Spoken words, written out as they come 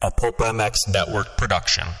A Pulp MX Network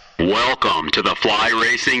production. Welcome to the Fly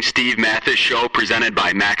Racing Steve Mathis Show, presented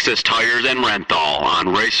by Maxxis Tires and Renthal on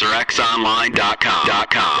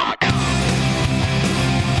RacerXOnline.com.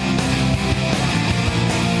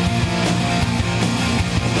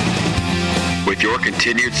 With your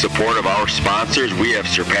continued support of our sponsors, we have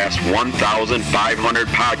surpassed 1,500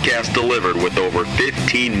 podcasts delivered with over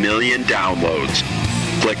 15 million downloads.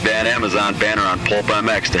 Click that Amazon banner on Pulp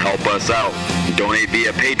MX to help us out. Donate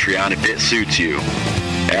via Patreon if it suits you.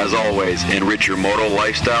 As always, enrich your moto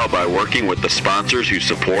lifestyle by working with the sponsors who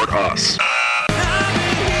support us.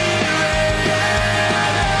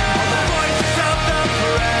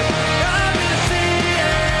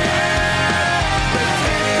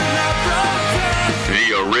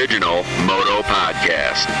 Original Moto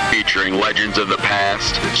Podcast, featuring legends of the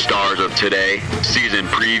past, stars of today, season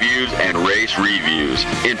previews and race reviews,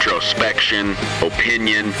 introspection,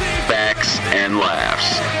 opinion, facts, and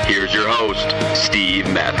laughs. Here's your host,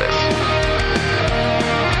 Steve Mathis.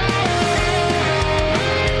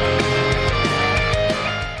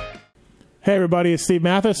 Hey everybody, it's Steve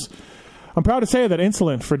Mathis. I'm proud to say that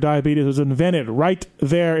insulin for diabetes was invented right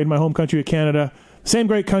there in my home country of Canada. Same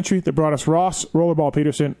great country that brought us Ross, Rollerball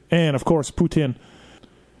Peterson, and, of course, Putin.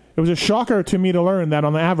 It was a shocker to me to learn that,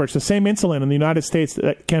 on the average, the same insulin in the United States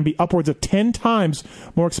that can be upwards of 10 times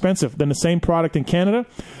more expensive than the same product in Canada.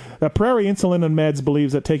 Prairie Insulin and Meds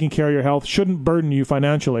believes that taking care of your health shouldn't burden you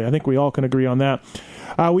financially. I think we all can agree on that.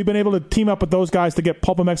 We've been able to team up with those guys to get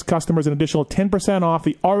Pulp MX customers an additional 10% off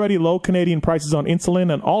the already low Canadian prices on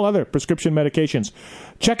insulin and all other prescription medications.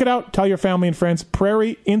 Check it out. Tell your family and friends.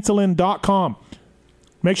 PrairieInsulin.com.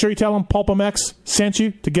 Make sure you tell them Pulp MX sent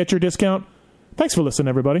you to get your discount. Thanks for listening,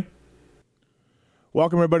 everybody.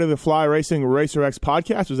 Welcome, everybody, to the Fly Racing Racer X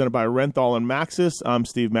podcast, presented by Renthal and Maxxis. I'm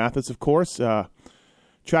Steve Mathis, of course.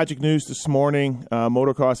 Tragic news this morning.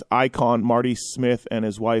 Motocross icon Marty Smith and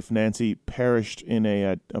his wife Nancy perished in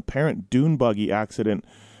a apparent dune buggy accident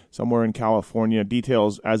somewhere in California.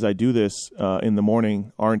 Details, as I do this in the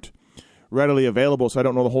morning, aren't readily available, so I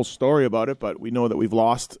don't know the whole story about it, but we know that we've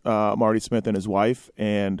lost Marty Smith and his wife,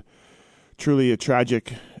 and truly a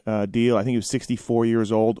tragic deal. I think he was 64 years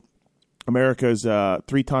old. America's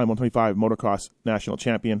three-time 125 motocross national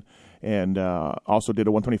champion, and also did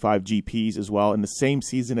a 125 GPs as well in the same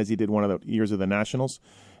season as he did one of the years of the Nationals,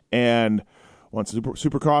 and won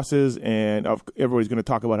supercrosses, and everybody's going to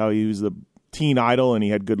talk about how he was the teen idol, and he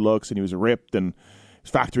had good looks, and he was ripped, and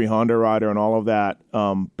factory Honda rider and all of that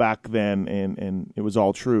back then, and it was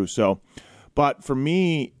all true. So, but for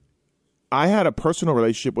me, I had a personal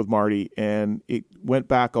relationship with Marty, and it went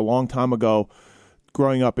back a long time ago.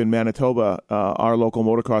 Growing up in Manitoba, our local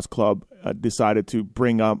motocross club decided to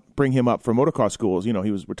bring him up for motocross schools. You know, he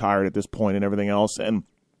was retired at this point and everything else, and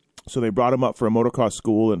so they brought him up for a motocross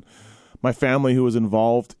school. And my family, who was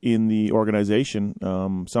involved in the organization,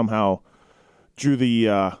 somehow drew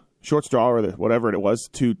the short straw, or whatever it was,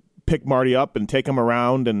 to pick Marty up and take him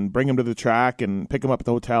around and bring him to the track and pick him up at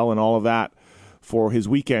the hotel and all of that for his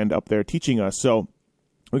weekend up there teaching us. So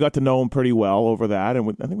we got to know him pretty well over that,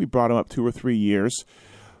 and I think we brought him up 2 or 3 years.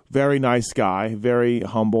 Very nice guy, very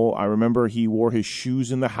humble. I remember he wore his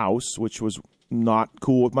shoes in the house, which was not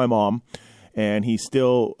cool with my mom, and he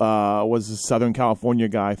still was a Southern California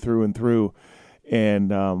guy through and through,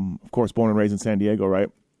 and of course born and raised in San Diego, right?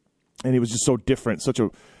 And he was just so different, such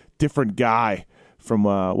a different guy from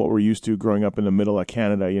what we're used to growing up in the middle of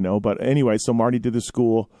Canada, you know. But anyway, so Marty did the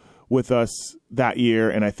school with us that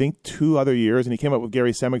year, and I think 2 other years, and he came up with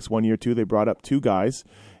Gary Semix one year too. They brought up 2 guys,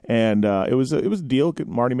 and it was a deal.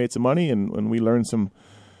 Marty made some money, and we learned some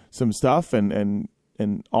stuff, and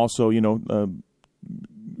also, you know,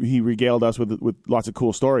 he regaled us with lots of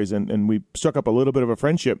cool stories, and we struck up a little bit of a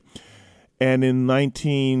friendship. And in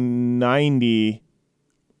 1990,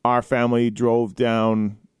 our family drove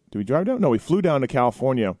down. Did we drive down? No, we flew down to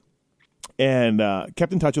California and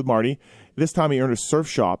kept in touch with Marty. This time he earned a surf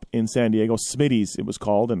shop in San Diego, Smitty's it was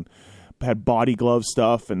called, and had body glove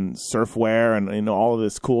stuff and surf wear and, you know, all of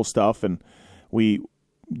this cool stuff. And we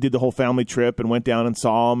did the whole family trip and went down and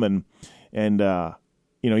saw him, and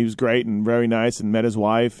you know, he was great and very nice, and met his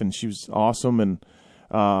wife, and she was awesome, and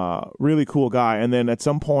really cool guy. And then at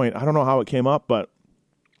some point, I don't know how it came up, but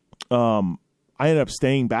I ended up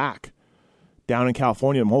staying back down in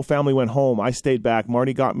California. My whole family went home. I stayed back.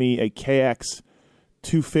 Marty got me a KX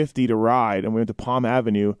 250 to ride, and we went to Palm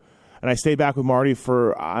Avenue, and I stayed back with Marty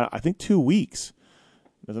for, I think, 2 weeks.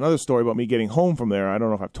 There's another story about me getting home from there. I don't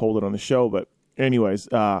know if I've told it on the show, but anyways,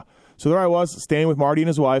 so there I was, staying with Marty and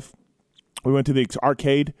his wife. We went to the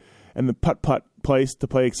arcade and the putt-putt place to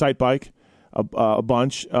play Excite Bike. a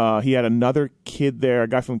bunch. He had another kid there, a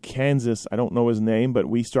guy from Kansas. I don't know his name, but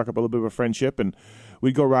we struck up a little bit of a friendship, and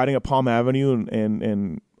we'd go riding up Palm Avenue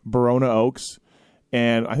and Verona Oaks.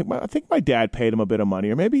 And I think my dad paid him a bit of money,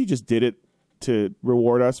 or maybe he just did it to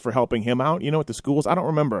reward us for helping him out, at the schools. I don't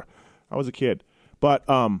remember. I was a kid. But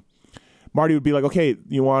Marty would be like, okay,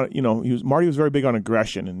 Marty was very big on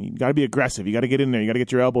aggression, and you got to be aggressive. You got to get in there. You got to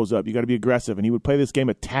get your elbows up. You got to be aggressive. And he would play this game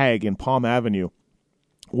of tag in Palm Avenue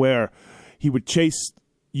where he would chase,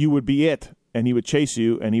 you would be it, and he would chase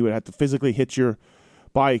you, and he would have to physically hit your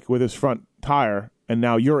bike with his front tire, and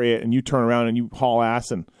now you're it, and you turn around and you haul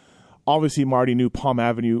ass. And obviously Marty knew Palm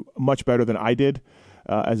Avenue much better than I did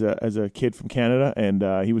as a kid from Canada,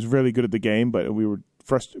 and he was really good at the game, but we were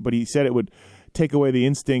frustrated. But he said it would take away the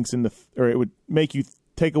instincts or it would make you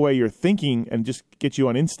take away your thinking and just get you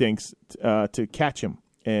on instincts to catch him.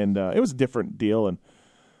 And it was a different deal. And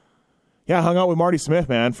yeah, I hung out with Marty Smith,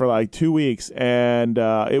 man, for like 2 weeks, and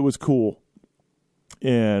it was cool.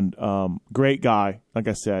 And great guy, like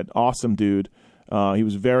I said, awesome dude. He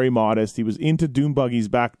was very modest. He was into dune buggies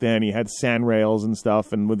back then. He had sand rails and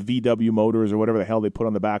stuff, and with VW motors or whatever the hell they put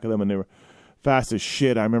on the back of them, and they were fast as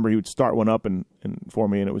shit. I remember he would start one up and for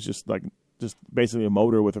me, and it was just basically a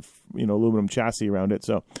motor with a aluminum chassis around it.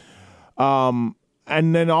 So, and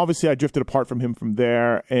then obviously I drifted apart from him from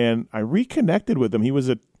there, and I reconnected with him. He was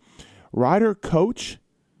a rider coach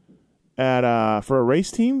at for a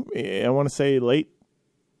race team. I want to say early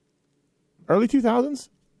 2000s,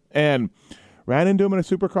 and ran into him in a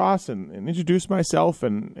Supercross and introduced myself,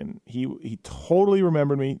 and he totally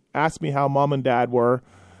remembered me, asked me how mom and dad were,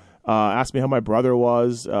 asked me how my brother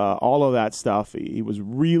was, all of that stuff. He was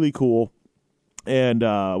really cool, and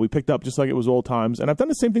we picked up just like it was old times. And I've done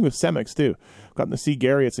the same thing with Semix too. I've gotten to see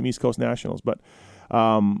Gary at some East Coast Nationals, but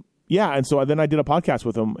yeah. And so then I did a podcast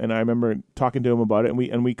with him, and I remember talking to him about it,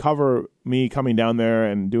 and we cover me coming down there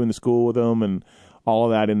and doing the school with him and all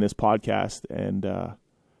of that in this podcast. And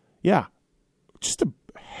yeah, just a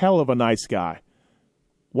hell of a nice guy.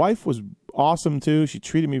 Wife was awesome too. She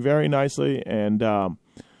treated me very nicely, and man,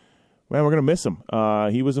 we're gonna miss him.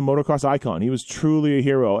 He was a motocross icon. He was truly a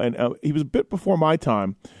hero, and he was a bit before my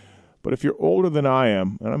time. But if you're older than I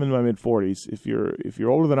am, and I'm in my mid-40s, if you're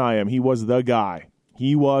older than I am, he was the guy.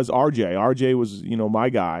 He was RJ. RJ was my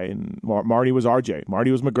guy, and Marty was RJ. Marty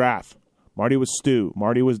was McGrath. Marty was Stu.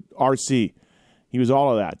 Marty was RC. He was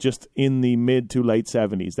all of that, just in the mid to late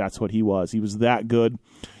 70s. That's what he was. He was that good,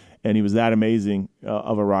 and he was that amazing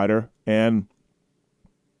of a rider. And,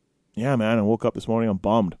 yeah, man, I woke up this morning, I'm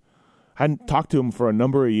bummed. I hadn't talked to him for a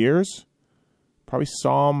number of years. Probably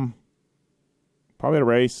saw him at a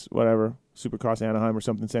race, whatever, Supercross Anaheim or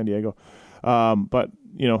something, San Diego. But,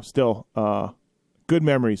 still, good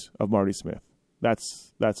memories of Marty Smith.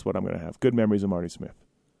 That's what I'm going to have, good memories of Marty Smith.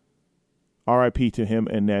 R.I.P. to him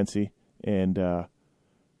and Nancy. And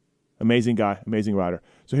amazing guy, amazing rider.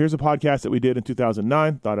 So here's a podcast that we did in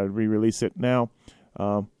 2009. Thought I'd re-release it now.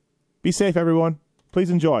 Be safe, everyone.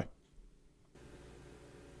 Please enjoy.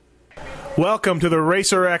 Welcome to the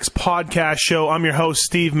Racer X podcast show. I'm your host,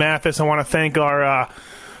 Steve Mathis. I want to thank our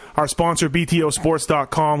sponsor,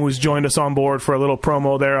 BTOsports.com, who's joined us on board for a little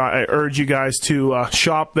promo there. I urge you guys to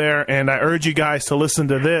shop there, and I urge you guys to listen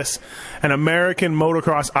to this, an American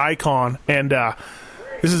motocross icon. And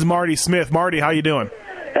this is Marty Smith. Marty, how you doing?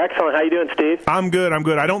 Excellent. How you doing, Steve? I'm good.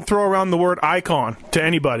 I don't throw around the word icon to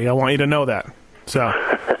anybody. I want you to know that. So,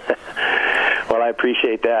 well, I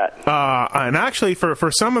appreciate that. And actually,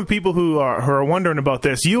 for some of the people who are wondering about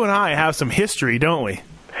this, you and I have some history, don't we?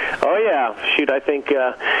 Oh yeah. Shoot, I think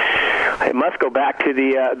it must go back to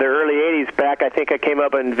the early '80s. I think I came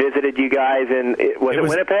up and visited you guys in was it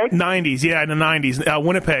Winnipeg? '90s, yeah, in the '90s.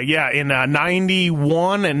 Winnipeg, yeah, in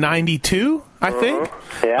 '91 and '92. I think.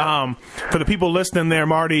 Yeah. For the people listening there,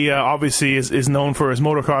 Marty obviously is known for his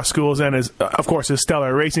motocross schools and of course his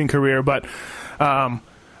stellar racing career. But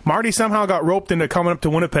Marty somehow got roped into coming up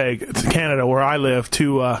to Winnipeg, to Canada, where I live,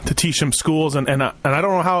 to teach some schools, and I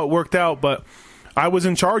don't know how it worked out, but I was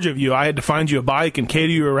in charge of you. I had to find you a bike and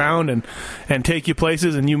cater you around and take you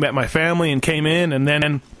places, and you met my family and came in, and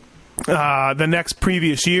then the next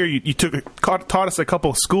previous year you taught us a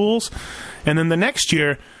couple of schools, and then the next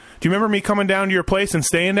year. Do you remember me coming down to your place and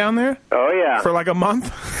staying down there? Oh, yeah. For like a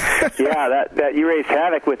month? Yeah, that you raised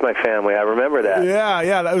havoc with my family. I remember that.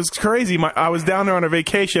 Yeah, that was crazy. I was down there on a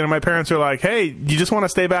vacation, and my parents were like, hey, you just want to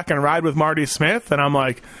stay back and ride with Marty Smith? And I'm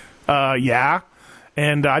like, yeah.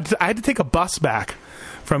 And I had to take a bus back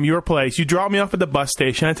from your place. You drop me off at the bus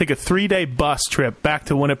station. I take a 3-day bus trip back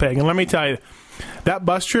to Winnipeg. And let me tell you, that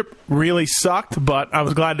bus trip really sucked, but I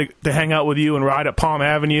was glad to hang out with you and ride at Palm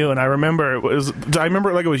Avenue. And I remember it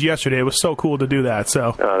like it was yesterday. It was so cool to do that.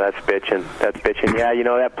 So. Oh, that's bitching. Yeah,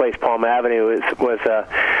 that place, Palm Avenue, was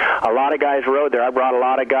a lot of guys rode there. I brought a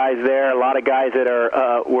lot of guys there. A lot of guys that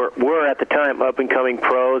were at the time up and coming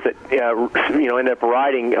pros that ended up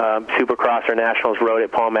riding Supercross or Nationals rode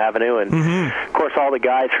at Palm Avenue, and of course all the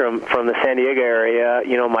guys from the San Diego area.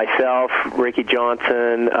 Myself, Ricky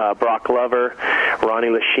Johnson, Brock Glover, Ronnie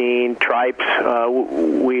Lachine, Tripes,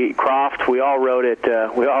 Croft. We all rode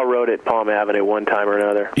at Palm Avenue one time or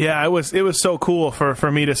another. Yeah, it was so cool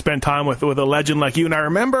for me to spend time with a legend like you. And I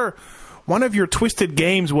remember one of your twisted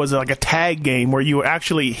games was like a tag game where you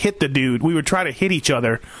actually hit the dude. We would try to hit each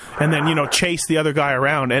other and then chase the other guy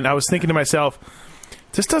around. And I was thinking to myself,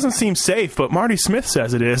 this doesn't seem safe, but Marty Smith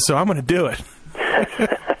says it is, so I'm going to do it.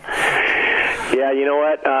 Yeah, you know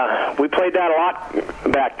what? We played that a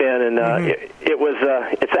lot back then, and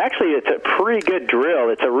it's a pretty good drill.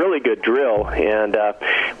 It's a really good drill, and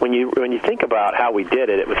when you think about how we did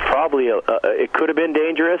it, it was probably it could have been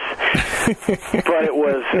dangerous, but it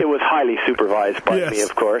was highly supervised by me,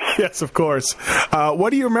 of course. Yes, of course. What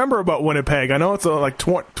do you remember about Winnipeg? I know it's like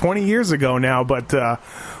 20 years ago now, but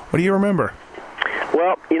what do you remember?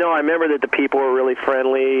 Well, I remember that the people were really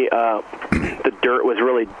friendly. The dirt was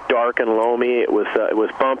really dark and loamy. It was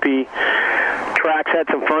bumpy. Tracks had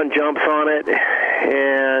some fun jumps on it,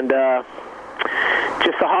 and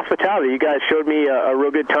just the hospitality. You guys showed me a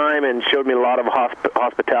real good time and showed me a lot of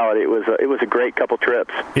hospitality. It was a great couple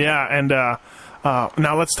trips. Yeah, and now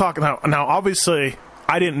let's talk. Now, obviously,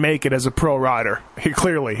 I didn't make it as a pro rider.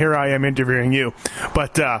 Here I am interviewing you.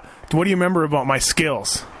 But what do you remember about my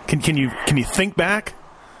skills? Can you think back?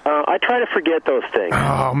 I try to forget those things.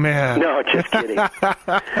 Oh, man. No, just kidding.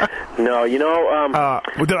 No,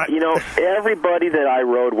 everybody that I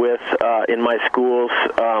rode with in my schools,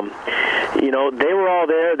 they were all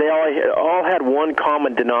there. They all had one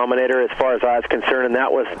common denominator as far as I was concerned, and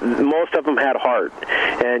that was most of them had heart.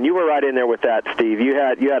 And you were right in there with that, Steve. You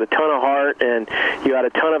had a ton of heart, and you had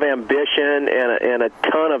a ton of ambition and a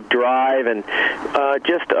ton of drive, and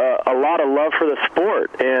just a lot of love for the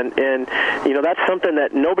sport. And that's something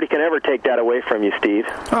that nobody can ever take that away from you, Steve.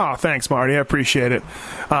 Oh, thanks, Marty. I appreciate it.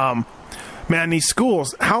 Man, these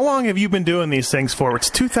schools, how long have you been doing these things for? It's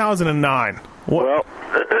 2009. Well,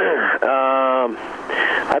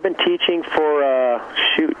 I've been teaching for,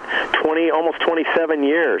 almost 27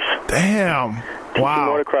 years. Damn. Teaching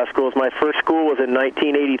motocross schools. My first school was in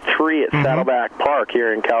 1983 at Saddleback Park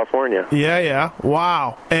here in California. Yeah.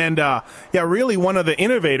 Wow. And, really one of the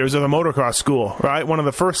innovators of the motocross school, right? One of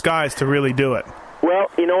the first guys to really do it.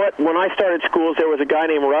 Well, you know what? When I started schools, there was a guy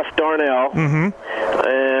named Russ Darnell,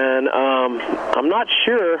 and I'm not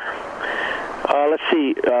sure. Let's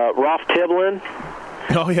see, Rolf Tiblin.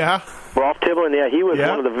 Oh, yeah? Rolf Tiblin, he was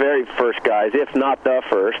one of the very first guys, if not the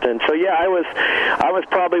first. And so, I was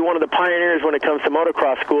probably one of the pioneers when it comes to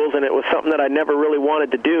motocross schools, and it was something that I never really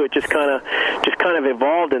wanted to do. It just kind of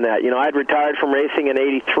evolved in that. I'd retired from racing in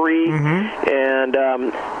 '83, and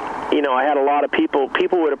I had a lot of people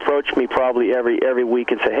would approach me probably every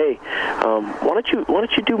week and say, hey, why don't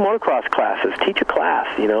you do motocross classes? Teach a class,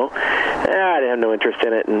 I didn't have no interest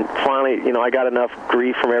in it. And finally, I got enough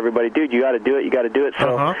grief from everybody. Dude, you got to do it.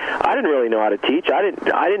 So I didn't really know how to teach. I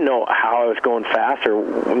didn't know how I was going fast or,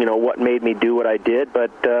 what made me do what I did.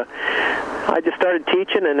 But I just started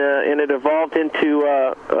teaching, and it evolved into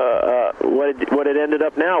what it ended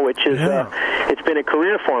up now, which is it's been a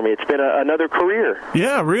career for me. It's been another career.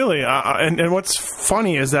 Yeah, really. And what's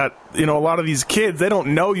funny is that, a lot of these kids, they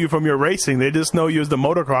don't know you from your racing. They just know you as the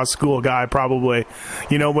motocross school guy, probably,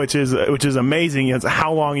 which is amazing. It's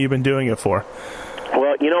how long you've been doing it for.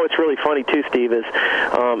 Well, what's really funny, too, Steve, is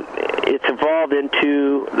it's evolved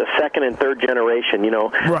into the second and third generation.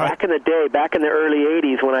 Back in the day, back in the early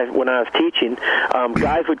 80s when I was teaching,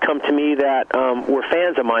 guys would come to me that were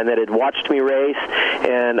fans of mine that had watched me race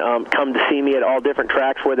and come to see me at all different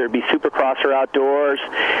tracks, whether it be Supercross or outdoors.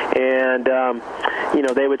 And,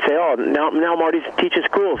 they would say, oh, now Marty's teaching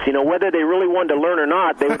schools. Whether they really wanted to learn or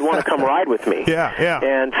not, they would want to come ride with me. Yeah.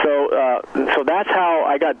 And so that's how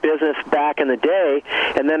I got business back in the day.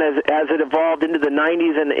 And then as it evolved into the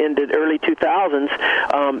 90s and into early 2000s,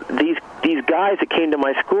 these guys that came to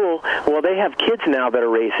my school, well, they have kids now that are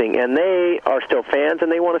racing, and they are still fans,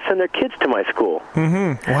 and they want to send their kids to my school.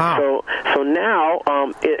 Mm-hmm. Wow. So now,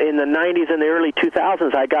 in the 90s and the early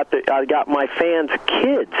 2000s, I got my fans'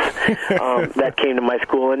 kids that came to my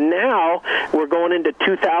school, and now we're going into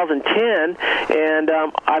 2010, and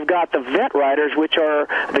I've got the vet riders, which are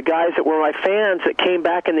the guys that were my fans that came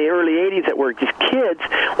back in the early 80s that were just kids.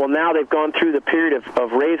 Well, now they've gone through the period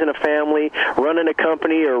of raising a family, running a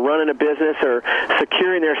company, or running a business, or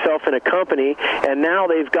securing themselves in a company, and now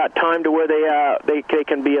they've got time to where they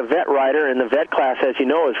can be a vet rider, and the vet class, as you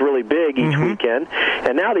know, is really big each weekend,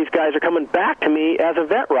 and now these guys are coming back to me as a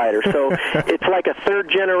vet rider, so it's like a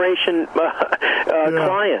third-generation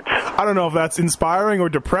client. I don't know if that's inspiring or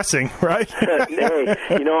depressing, right? Hey,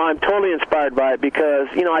 I'm totally inspired by it because,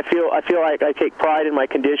 I feel like I take pride in my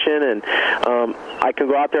condition, and I can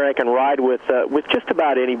go out there and I can ride with just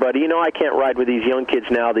about anybody. I can't ride with these young kids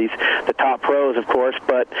now, the top pros, of course,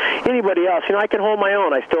 but anybody else, I can hold my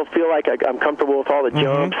own. I still feel like I'm comfortable with all the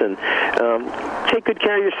jumps, and take good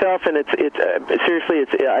care of yourself, and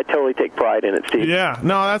I totally take pride in it, Steve. Yeah,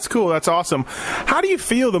 no, that's cool. That's awesome. How do you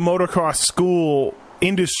feel the motocross school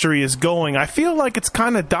industry is going? I feel like it's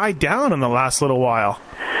kind of died down in the last little while.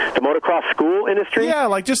 The motocross school industry? Yeah,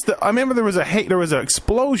 like I remember there was an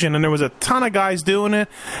explosion, and there was a ton of guys doing it,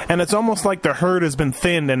 and it's almost like the herd has been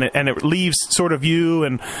thinned, and it leaves sort of you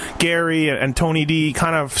and Gary and Tony D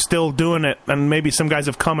kind of still doing it, and maybe some guys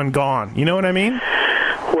have come and gone. You know what I mean?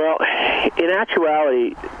 Well, in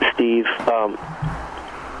actuality, Steve,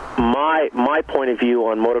 my point of view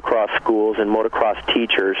on motocross schools and motocross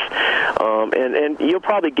teachers, and you'll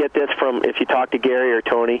probably get this from if you talk to Gary or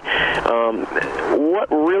Tony,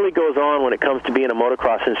 what really goes on when it comes to being a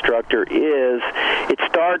motocross instructor is it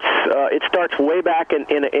starts way back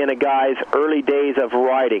in a guy's early days of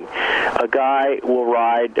riding. A guy will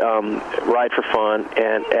ride for fun,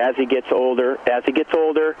 and as he gets older,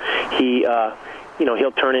 he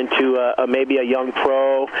he'll turn into maybe a young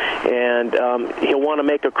pro, and he'll want to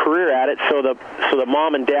make a career at it. So the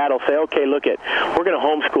mom and dad will say, "Okay, we're going to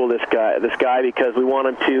homeschool this guy because we want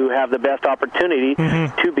him to have the best opportunity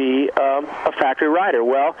to be a factory rider."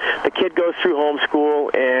 Well, the kid goes through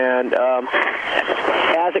homeschool, and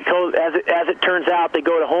as it turns out, they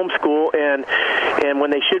go to homeschool, and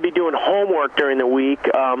when they should be doing homework during the week,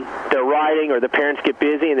 they're riding, or the parents get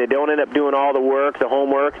busy and they don't end up doing all the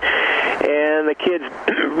homework, and the kids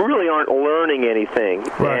really aren't learning anything.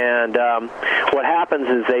 Right. And what happens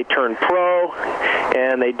is they turn pro,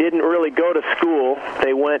 and they didn't really go to school.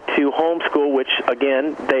 They went to homeschool, which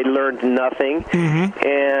again they learned nothing.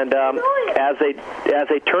 And as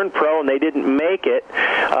they turned pro and they didn't make it,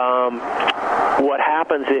 what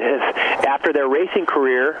happens is after their racing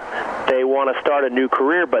career, they want to start a new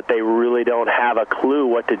career, but they really don't have a clue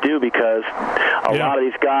what to do because a lot of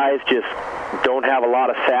these guys just don't have a lot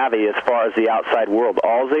of savvy as far as the outside world.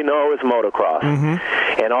 All they know is motocross,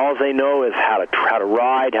 and all they know is how to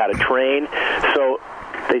ride, how to train. So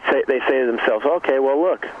they say to themselves, "Okay, well,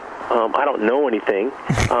 look, I don't know anything.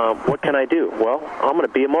 What can I do? Well, I'm going to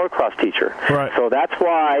be a motocross teacher." Right. So that's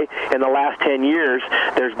why in the last 10 years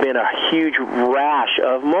there's been a huge rash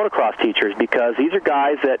of motocross teachers, because these are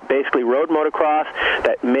guys that basically rode motocross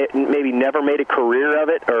that maybe never made a career of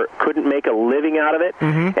it or couldn't make a living out of it,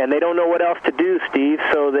 and they don't know what else to do, Steve.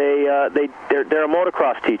 So they're a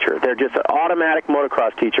motocross teacher. They're just an automatic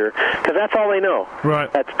motocross teacher because that's all they know. Right.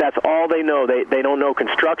 That's all they know. They don't know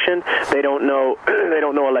construction. They don't know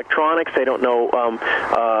electronics. They don't know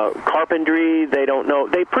carpentry.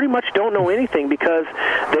 They pretty much don't know anything because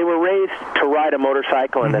they were raised to ride a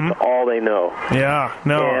motorcycle, and that's all they know. Yeah,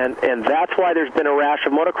 no. And that's why there's been a rash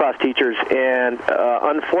of motocross teachers, and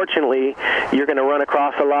unfortunately, you're going to run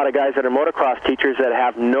across a lot of guys that are motocross teachers that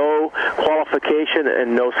have no qualification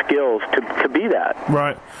and no skills to be that.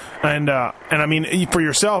 Right. And I mean, for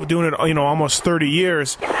yourself, doing it, almost 30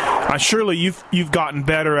 years, surely you've gotten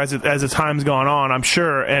better as the time's gone on, I'm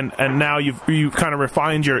sure, and now you've kind of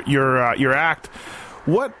refined your act.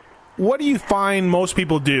 What do you find most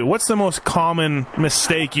people do? What's the most common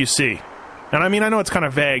mistake you see? And I mean, I know it's kind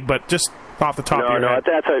of vague, but just off the top of your head.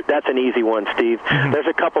 That's an easy one, Steve. There's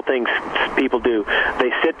a couple things people do.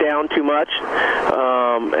 They sit down too much,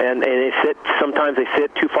 and sometimes they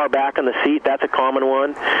sit too far back on the seat. That's a common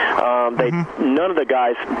one. None of the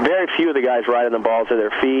guys, very few of the guys ride on the balls of their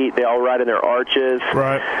feet. They all ride in their arches.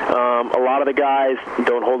 Right. A lot of the guys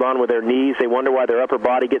don't hold on with their knees. They wonder why their upper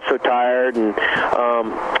body gets so tired, and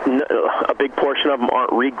a big portion of them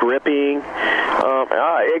aren't re-gripping.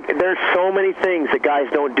 There's so many things that guys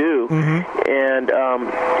don't do. And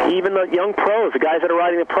even the young pros, the guys that are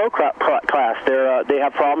riding the pro class, they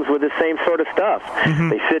have problems with the same sort of stuff.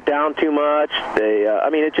 They sit down too much.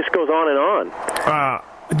 It just goes on and on.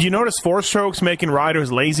 Do you notice four-strokes making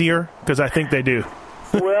riders lazier? Because I think they do.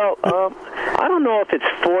 Well, I don't know if it's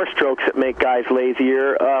four-strokes that make guys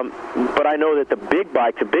lazier, but I know that the big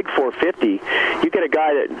bike, the big 450, you get a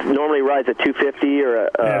guy that normally rides a 250 or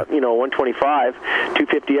a 125,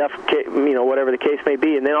 250F, whatever the case may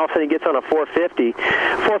be, and then all of a sudden he gets on a 450.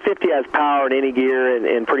 450 has power in any gear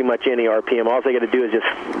and pretty much any RPM. All they got to do is just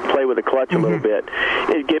play with the clutch a little bit.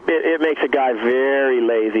 It makes a guy very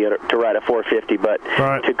lazy to ride a 450, but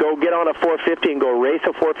to go get on a 450 and go race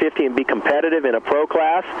a 450 and be competitive in a pro class,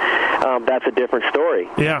 that's a different story.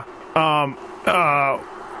 Yeah.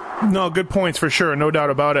 No, good points for sure. No doubt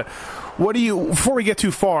about it. Before we get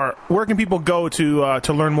too far, where can people go to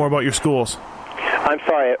learn more about your schools? I'm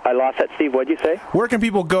sorry, I lost that, Steve. What did you say? Where can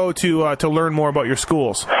people go to learn more about your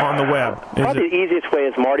schools on the web? Probably the easiest way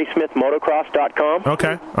is MartySmithMotocross.com.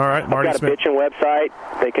 Okay, all right, Marty Smith. I've got a bitchin'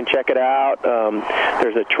 website. They can check it out.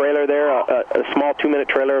 There's a trailer there, a small 2-minute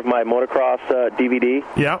trailer of my motocross DVD.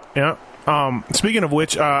 Yeah. Speaking of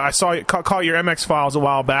which, I saw you caught your MX Files a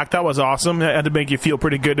while back. That was awesome. It had to make you feel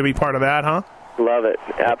pretty good to be part of that, huh? Love it.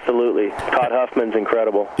 Absolutely. Todd Huffman's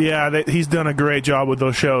incredible. Yeah, he's done a great job with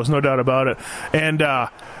those shows, no doubt about it. And,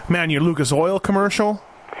 man, your Lucas Oil commercial,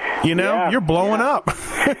 you're blowing up.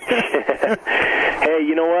 Hey,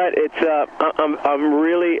 you know what? It's I'm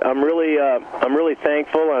really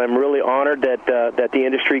thankful, and I'm really honored that the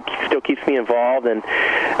industry still keeps me involved. And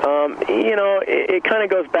it kind of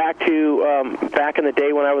goes back to back in the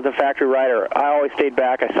day when I was a factory rider. I always stayed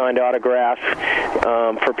back. I signed autographs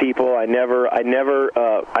for people. I never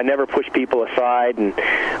pushed people aside, and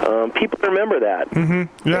people remember that.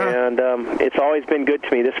 Mm-hmm. Yeah. And it's always been good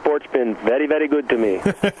to me. This sport's been very, very good to me.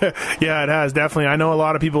 Yeah, it has, definitely. I know a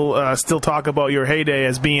lot of people still talk about your heyday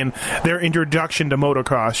as being their introduction to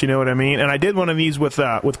motocross, you know what I mean? And I did one of these with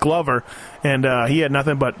Glover, and he had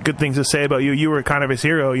nothing but good things to say about you. You were kind of his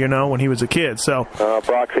hero, when he was a kid. So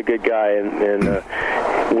Brock's a good guy, and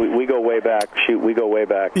we go way back. We go way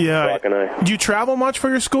back. Yeah. Brock and I. Do you travel much for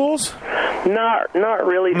your schools? Not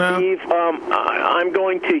really, no. Steve. I'm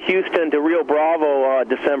going to Houston to Rio Bravo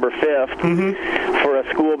December 5th for a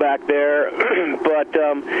school back there, but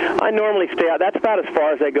I normally stay out. That's about as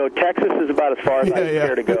far as I go. Texas is about as far as I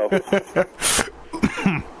care to go.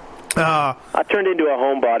 I turned into a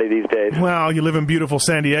homebody these days. Well, you live in beautiful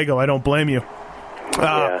San Diego. I don't blame you.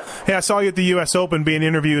 Hey, I saw you at the U.S. Open being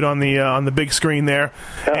interviewed on the big screen there.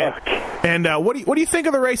 And what do you think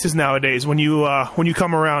of the races nowadays when you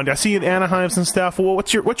come around? I see you at Anaheim's and stuff. Well,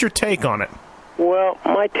 what's your take on it? Well,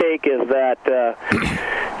 my take is that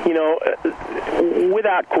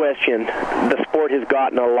without question, the sport has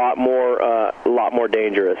gotten a lot more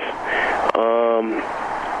dangerous.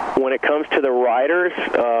 When it comes to the riders,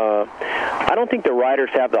 I don't think the riders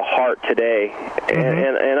have the heart today,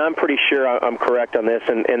 and I'm pretty sure I'm correct on this.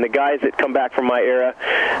 And the guys that come back from my era,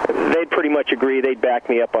 they'd pretty much agree. They'd back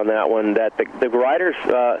me up on that one. That the riders,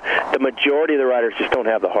 the majority of the riders, just don't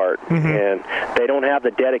have the heart, and they don't have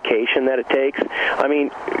the dedication that it takes. I mean,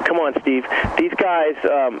 come on, Steve. These guys,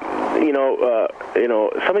 some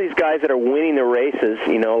of these guys that are winning the races,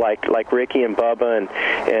 like Ricky and Bubba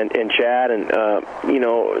and Chad and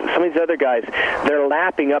some of these other guys, they're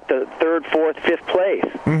lapping up to 3rd, 4th, 5th place.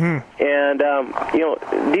 And,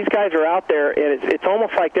 these guys are out there, and it's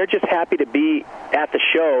almost like they're just happy to be at the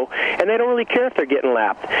show, and they don't really care if they're getting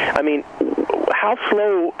lapped. I mean, how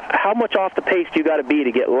much off the pace do you got to be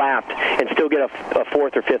to get lapped and still get a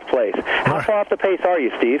 4th or 5th place? How far off the pace are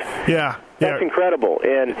you, Steve? Yeah. That's incredible.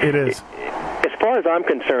 And it is. As far as I'm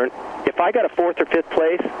concerned, if I got a 4th or 5th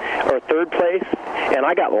place or 3rd place and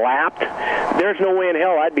I got lapped, there's no way in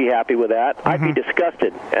hell I'd be happy with that. I'd be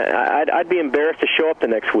disgusted. I'd be embarrassed to show up the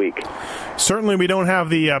next week. Certainly we don't have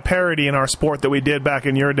the parity in our sport that we did back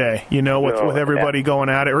in your day, with everybody going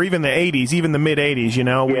at it, or even the 80s, even the mid-80s,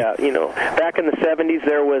 Back in the 70s,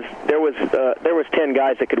 there was 10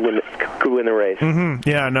 guys that could win the race.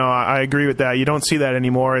 Yeah, no, I agree with that. You don't see that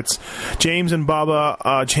anymore. It's James and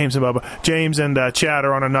Chad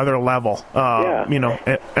are on another level.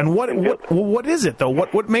 And what is it though?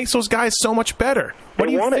 What makes those guys so much better? What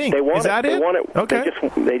do you think? Is that it? They want it. Okay.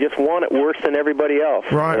 They just want it worse than everybody else.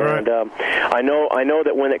 Right. And I know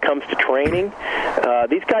that when it comes to training,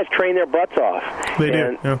 these guys train their butts off. They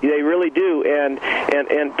do. Yeah. They really do. And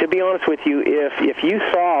to be honest with you, if you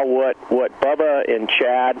saw what Bubba and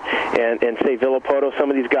Chad and say Villapoto, some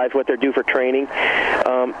of these guys, what they're due for training,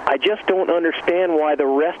 I just don't understand why the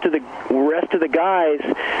rest of the guys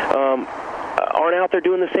aren't out there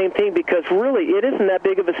doing the same thing, because really it isn't that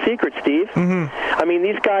big of a secret, Steve. I mean,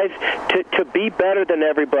 these guys, to be better than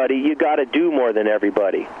everybody, you got to do more than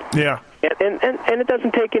everybody. Yeah. And it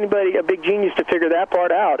doesn't take anybody, a big genius, to figure that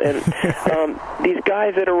part out. And these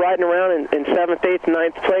guys that are riding around in 7th, 8th,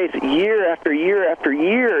 9th place year after year after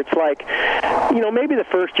year, it's like, maybe the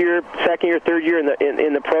first year, second year, third year in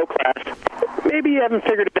the pro class, maybe you haven't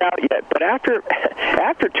figured it out yet. But after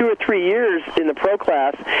 2 or 3 years in the pro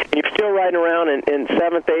class, and you're still riding around in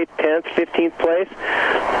 7th, 8th, 10th, 15th place,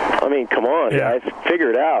 I mean, come on, guys,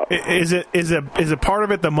 figure it out. Is it part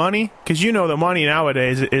of it the money? Because the money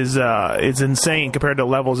nowadays is insane compared to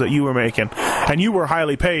levels that you were making, and you were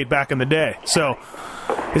highly paid back in the day. So,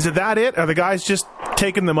 is it that it? Are the guys just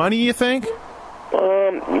taking the money, you think?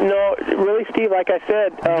 No, really, Steve, like I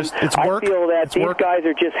said, I feel that these guys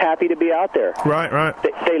are just happy to be out there. Right.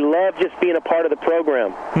 They love just being a part of the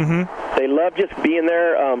program. They love just being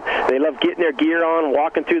there. They love getting their gear on,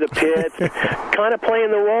 walking through the pits, kind of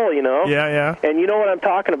playing the role, Yeah. And you know what I'm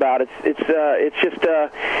talking about. It's a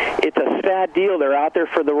sad deal. They're out there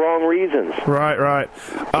for the wrong reasons. Right.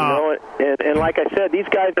 And like I said, these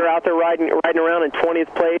guys are out there riding around in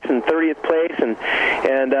 20th place and 30th place, and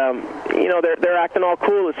they're acting all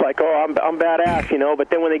cool. It's like, I'm badass, But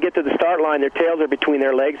then when they get to the start line, their tails are between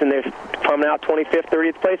their legs, and they're coming out 25th,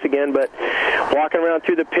 30th place again. But walking around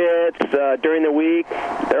through the pits during the week,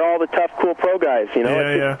 they're all the tough, cool pro guys,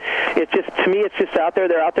 It's just, to me, it's just out there.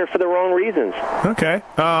 They're out there for the wrong reasons. Okay.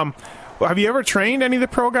 Have you ever trained any of the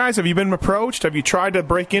pro guys? Have you been approached? Have you tried to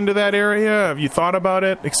break into that area? Have you thought about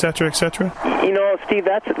it, et cetera, et cetera? Steve,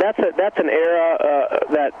 that's an era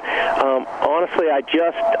that honestly I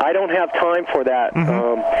don't have time for that.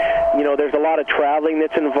 There's a lot of traveling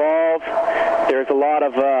that's involved. There's a lot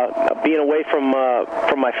of being away from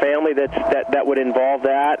my family that would involve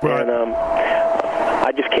that, right. And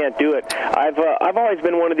I just can't do it. I've always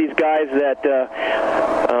been one of these guys that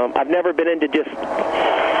I've never been into just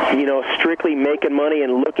strictly making money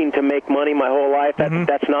and looking to make money my whole life.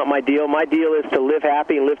 That's not my deal. My deal is to live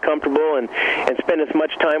happy and live comfortable and spend as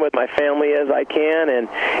much time with my family as I can. And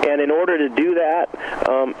in order to do that,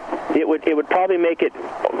 it would probably make it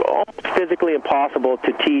almost physically impossible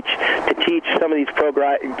to teach some of these pro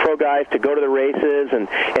guys to go to the races and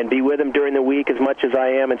be with them during the week as much as I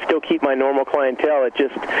am and still keep my normal clientele. It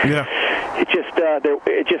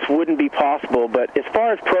just wouldn't be possible. But as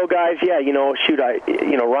far as pro guys,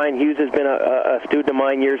 Ryan Hughes has been a student of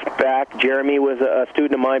mine years back. Jeremy was a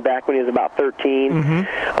student of mine back when he was about 13.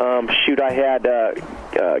 I had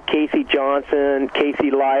Casey Johnson,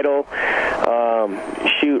 Casey Lytle,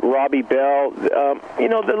 Robbie Bell.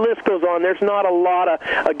 The list goes on. There's not a lot of,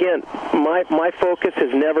 again, my focus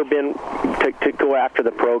has never been to go after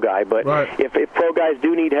the pro guy, but right. if pro guys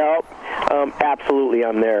do need help, absolutely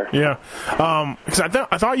I'm there. Yeah. Because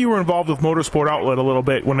I thought you were involved with Motorsport Outlet a little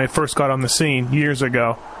bit when they first got on the scene years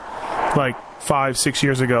ago, like 5-6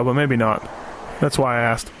 years ago, but maybe not. That's why I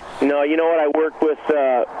asked. No, you know what? I worked with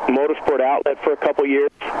Motorsport Outlet for a couple years.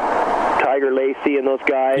 Tiger Lacey and those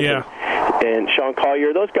guys, and Sean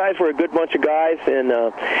Collier. Those guys were a good bunch of guys, and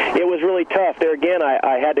it was really tough. There again,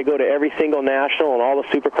 I had to go to every single national and all the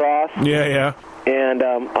Supercross. Yeah. And,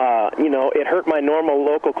 it hurt my normal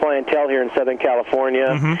local clientele here in Southern California,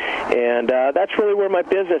 and that's really where my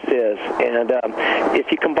business is. And if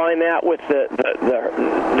you combine that with the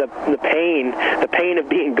pain of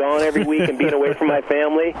being gone every week and being away from my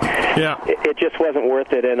family, it just wasn't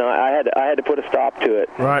worth it, and I had to put a stop to it.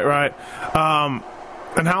 Right. And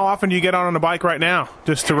how often do you get on a bike right now,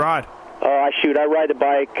 just to ride? I ride the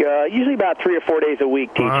bike usually about 3 or 4 days a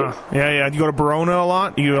week teaching. Yeah. Do you go to Verona a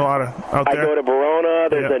lot? You do a lot out there? I go to Verona.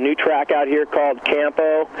 There's a new track out here called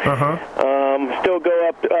Campo. Still go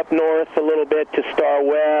up north a little bit to Star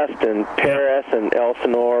West and Paris and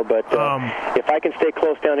Elsinore, but if I can stay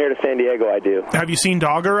close down here to San Diego, I do. Have you seen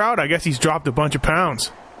Dogger out? I guess he's dropped a bunch of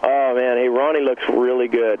pounds. Oh, man. Hey, Ronnie looks really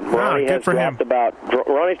good. Ronnie's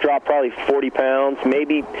dropped probably 40 pounds,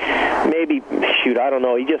 maybe, I don't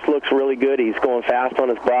know. He just looks really good. He's going fast on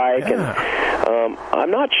his bike. Yeah. And I'm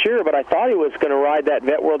not sure, but I thought he was going to ride that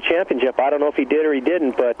Vet World Championship. I don't know if he did or he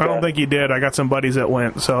didn't. But I don't think he did. I got some buddies that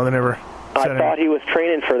went, so they never... I thought he was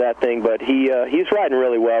training for that thing, but he's riding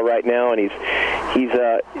really well right now, and he's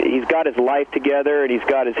got his life together, and he's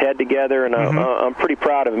got his head together, and I'm pretty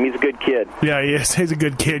proud of him. He's a good kid. Yeah, he is. He's a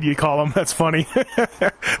good kid, you call him. That's funny.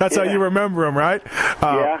 That's how you remember him, right?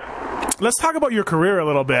 Let's talk about your career a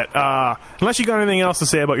little bit, unless you got anything else to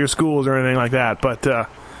say about your schools or anything like that, but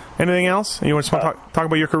anything else? You want to talk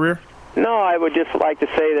about your career? No, I would just like to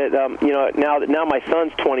say that now my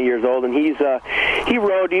son's 20 years old, and he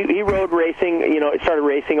rode racing. Started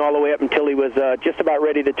racing all the way up until he was just about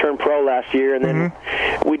ready to turn pro last year, and then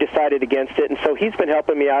we decided against it. And so he's been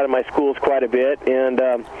helping me out in my schools quite a bit, and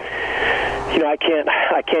I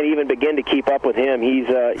can't even begin to keep up with him. He's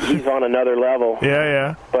on another level.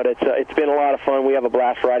 Yeah. But it's been a lot of fun. We have a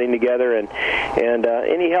blast riding together, and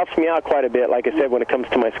he helps me out quite a bit. Like I said, when it comes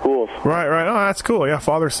to my schools. Right. Oh, that's cool. Yeah,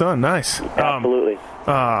 father-son, nice. Absolutely.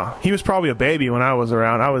 He was probably a baby when I was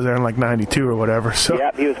around. I was there in like 92 or whatever. So.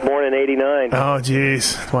 Yeah, he was born in 89. Oh,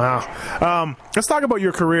 geez. Wow. Let's talk about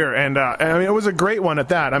your career. And it was a great one at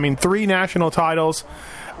that. 3 national titles.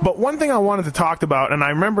 But one thing I wanted to talk about, and I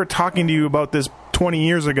remember talking to you about this 20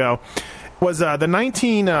 years ago, was the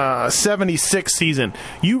 1976 season.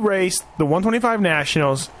 You raced the 125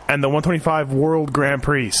 Nationals and the 125 World Grand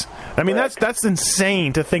Prix. That's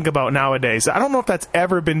insane to think about nowadays. I don't know if that's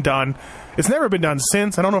ever been done. It's never been done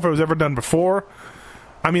since. I don't know if it was ever done before.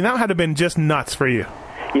 That had to have been just nuts for you.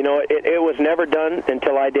 It was never done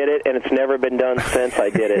until I did it, and it's never been done since I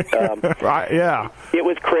did it. Yeah. It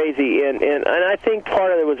was crazy, and I think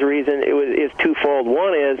part of it was the reason is twofold.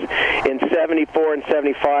 One is in 74 and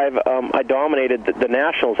 75, I dominated the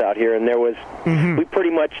Nationals out here, and there was we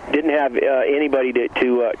pretty much didn't have anybody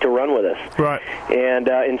to run with us. Right. And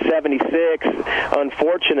in 76,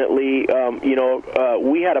 unfortunately,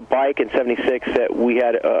 we had a bike in 76 that we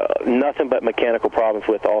had nothing but mechanical problems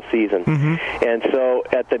with all season, and so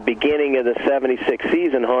at the beginning of the 76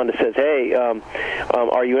 season, Honda says, "Hey,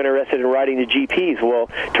 are you interested in riding the GPs?"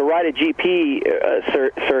 Well, to ride a GP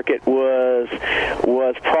circuit was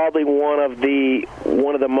probably one of the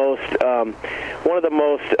most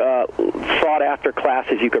sought after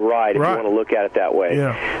classes you could ride if you want to look at it that way.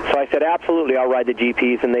 Yeah. So I said, "Absolutely, I'll ride the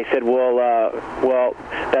GPs." And they said, "Well,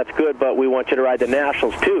 that's good, but we want you to ride the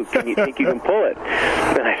Nationals too. Can you think you can pull it?"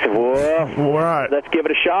 And I said, "Well, let's give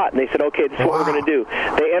it a shot." And they said, "Okay, this is what we're going to do."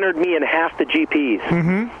 They entered me in half the GPs.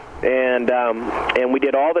 And we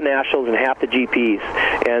did all the Nationals and half the GPs,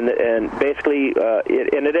 and basically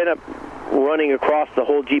it ended up running across the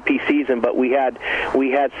whole GP season, but we had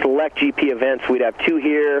select GP events. We'd have 2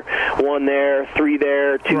 here, 1 there, 3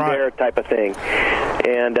 there, 2 there type of thing.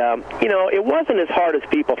 And it wasn't as hard as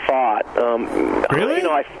people thought. Really?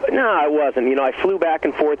 No, it wasn't. I flew back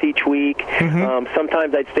and forth each week.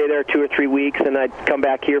 Sometimes I'd stay there 2 or 3 weeks, and I'd come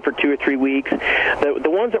back here for 2 or 3 weeks. The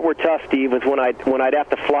ones that were tough, Steve, was when I'd have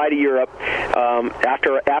to fly to Europe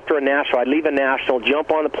after a national. I'd leave a national,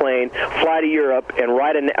 jump on the plane, fly to Europe, and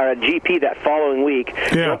ride a GP that following week,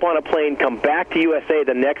 jump on a plane, come back to USA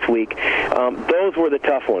the next week. Those were the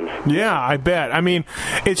tough ones. Yeah, I bet.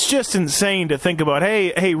 It's just insane to think about.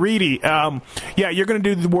 Hey, Reedy, you're going to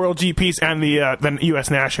do the World GPs and the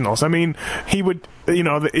U.S. Nationals. He would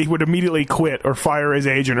immediately quit or fire his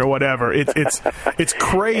agent or whatever. It's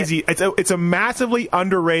crazy. It's a massively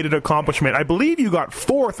underrated accomplishment. I believe you got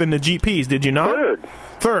 4th in the GPs, did you not?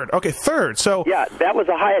 Third. Okay, third. So yeah, that was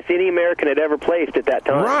the highest any American had ever placed at that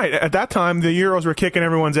time. Right. At that time, the Euros were kicking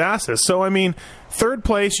everyone's asses. So, third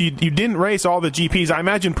place, you didn't race all the GPs. I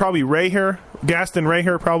imagine probably Gaston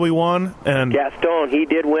Reher probably won. And Gaston, he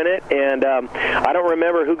did win it, and I don't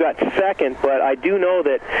remember who got second, but I do know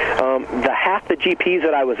that the half the GPs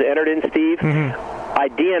that I was entered in, Steve, I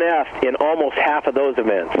DNF'd in almost half of those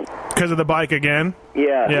events. Because of the bike again?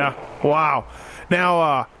 Yeah. Yeah. Wow.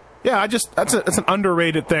 Now, that's an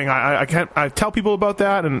underrated thing. I tell people about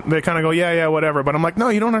that, and they kind of go, yeah, whatever. But I'm like, no,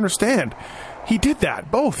 you don't understand. He did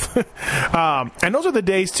that, both. And those are the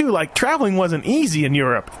days, too. Like, traveling wasn't easy in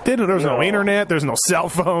Europe. There was no internet. There's no cell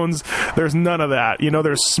phones. There's none of that.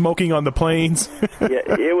 There's smoking on the planes. Yeah,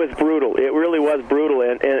 it was brutal. It really was brutal.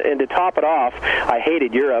 And to top it off, I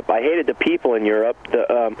hated Europe. I hated the people in Europe.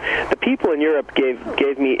 The people in Europe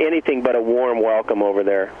gave me anything but a warm welcome over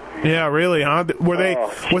there. Yeah, really, huh?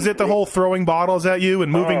 Was it the whole throwing bottles at you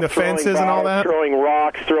and moving the fences and all that? Throwing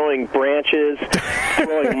rocks, throwing branches,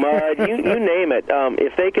 throwing mud, you name it.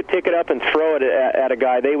 If they could pick it up and throw it at a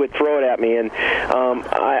guy, they would throw it at me. And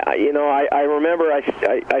I remember, I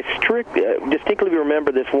distinctly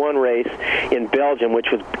remember this one race in Belgium,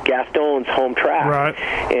 which was Gaston's home track. Right.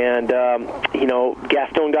 And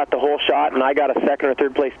Gaston got the whole shot, and I got a 2nd or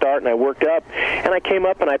 3rd place start, and I worked up, and I came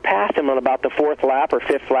up and I passed him on about the 4th lap or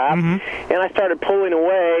 5th lap. And I started pulling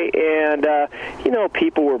away, and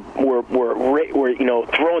people were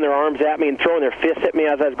throwing their arms at me and throwing their fists at me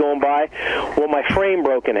as I was going by. Well, my frame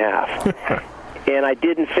broke in half. And I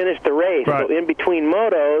didn't finish the race. Right. So in between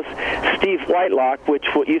motos, Steve Whitelock, which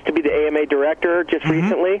used to be the AMA director just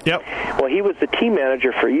recently, Yep. well, he was the team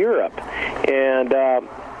manager for Europe. And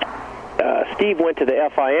Steve went to the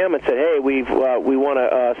FIM and said, "Hey, we want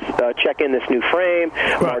to check in this new frame.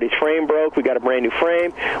 Right. Marty's frame broke. We got a brand new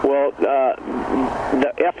frame." Well, the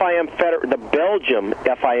the Belgium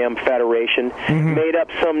FIM Federation made up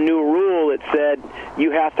some new rule that said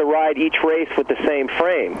you have to ride each race with the same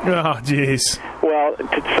frame. Oh, jeez. Well,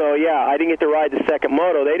 so yeah, I didn't get to ride the second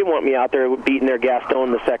moto. They didn't want me out there beating their Gaston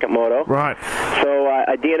in the second moto. Right. So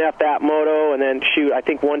I DNF'd that moto, and then I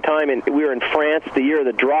think one time we were in France the year of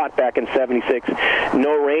the drought back in '76.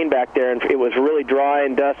 No rain back there, and it was really dry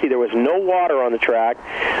and dusty. There was no water on the track.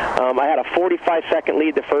 I had a 45-second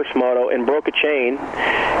lead the first moto and broke a chain.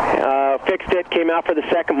 Fixed it, came out for the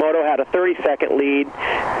second moto, had a 30-second lead,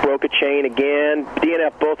 broke a chain again,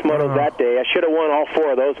 DNF both motos that day. I should have won all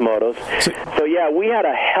 4 of those motos. So yeah, we had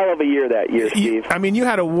a hell of a year that year, Steve. I mean, you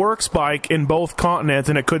had a works bike in both continents,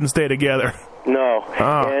 and it couldn't stay together. No,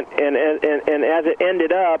 and as it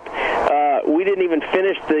ended up, we didn't even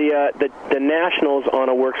finish the nationals on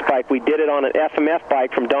a works bike. We did it on an FMF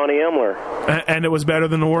bike from Donnie Emler. And it was better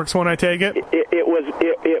than the works one, I take it? It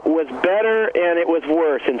was better, and it was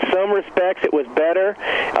worse. In some respects, it was better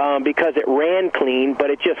because it ran clean,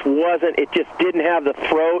 but it just wasn't. It just didn't have the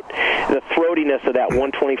throatiness of that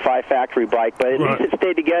 125 factory bike. But at least it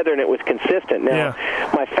stayed together, and it was consistent. Now,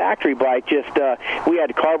 my factory bike we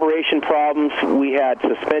had carburation problems. We had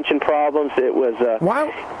suspension problems. It was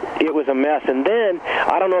it was a mess. And then,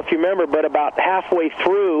 I don't know if you remember, but about halfway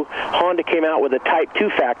through, Honda came out with a Type 2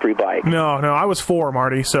 factory bike. No, I was 4,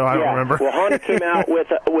 Marty, so I don't remember. Well, Honda came out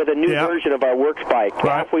with a new version of our works bike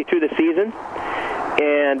halfway through the season.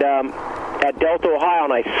 And at Delta, Ohio,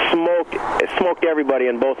 and I smoked everybody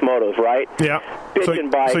in both motos, right? Yeah.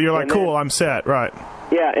 Bitchin' bike. So you're like, cool, I'm set, right?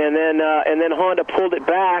 Yeah, and then Honda pulled it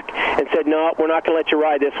back and said, "No, we're not going to let you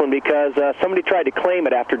ride this one because somebody tried to claim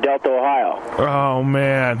it after Delta, Ohio." Oh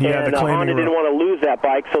man, yeah, and the claiming Honda didn't want to lose that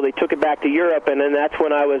bike, so they took it back to Europe, and then that's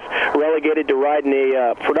when I was relegated to riding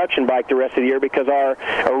a production bike the rest of the year because our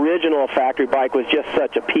original factory bike was just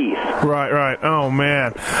such a piece. Right. Oh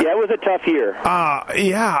man. Yeah, it was a tough year.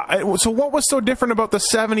 Yeah. So what was so different about the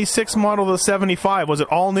 '76 model to the '75? Was it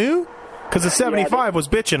all new? Because the 75 was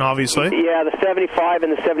bitching, obviously. Yeah, the 75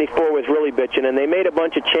 and the 74 was really bitching, and they made a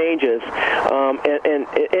bunch of changes. And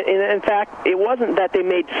in fact, it wasn't that they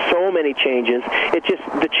made so many changes. It's just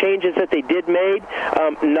the changes that they did made,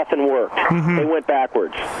 nothing worked. They went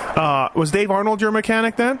backwards. Was Dave Arnold your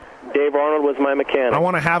mechanic then? Dave Arnold was my mechanic. I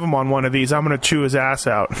want to have him on one of these. I'm going to chew his ass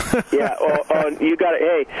out. Yeah, you got to.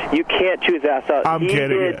 Hey, you can't chew his ass out. I'm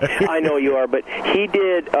kidding. I know you are, but he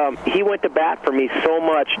did. He went to bat for me so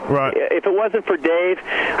much. Right. If it wasn't for Dave,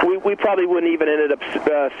 we probably wouldn't even ended up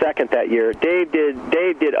second that year. Dave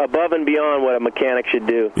did above and beyond what a mechanic should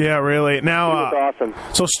do. Yeah, really. Now, he was awesome.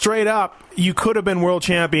 So straight up, you could have been world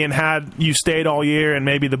champion had you stayed all year and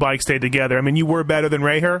maybe the bike stayed together. I mean, you were better than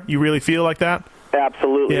Reher. You really feel like that?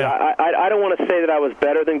 Absolutely. Yeah. I don't want to say that I was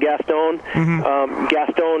better than Gaston.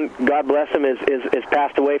 Gaston, God bless him, is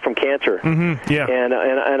passed away from cancer. Yeah. And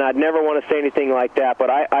I'd never want to say anything like that, but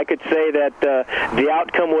I could say that the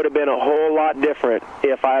outcome would have been a whole lot different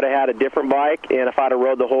if I'd have had a different bike and if I'd have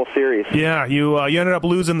rode the whole series. Yeah, you ended up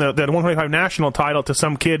losing the 125 national title to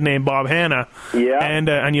some kid named Bob Hanna. Yeah.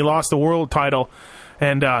 And you lost the world title.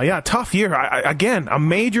 And, tough year. Again, a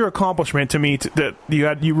major accomplishment to me that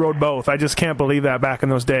you rode both. I just can't believe that back in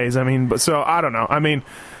those days. I mean, so I don't know. I mean,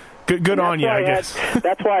 good on you, I guess.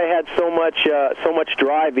 That's why I had so much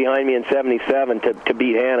drive behind me in '77 to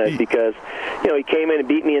beat Hanna, because he came in and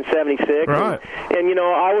beat me in '76. Right. And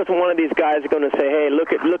I wasn't one of these guys going to say, "Hey,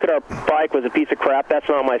 look at our bike was a piece of crap." That's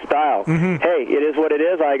not my style. Hey, it is what it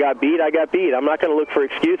is. I got beat. I'm not going to look for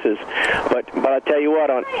excuses. But I tell you what,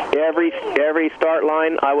 on every start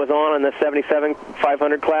line I was on the 77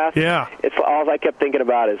 500 class, it's all I kept thinking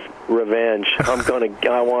about is revenge.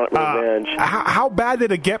 I want revenge. How bad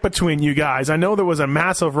did it get between you guys? I know there was a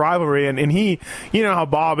massive rivalry, and he, you know how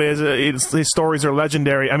Bob is. His stories are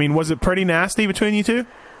legendary. I mean, was it pretty nasty between you two?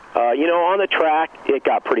 On the track, it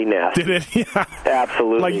got pretty nasty. Did it? Yeah.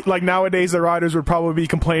 Absolutely. Like nowadays, the riders would probably be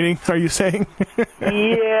complaining, are you saying?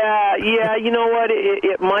 Yeah. You know what?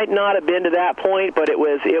 It might not have been to that point, but it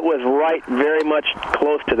was right very much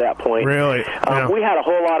close to that point. Really? We had a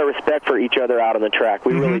whole lot of respect for each other out on the track.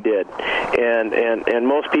 We really did. And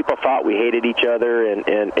most people thought we hated each other,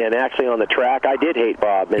 and actually on the track, I did hate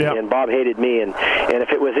Bob, and Bob hated me. And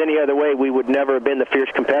if it was any other way, we would never have been the fierce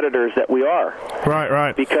competitors that we are.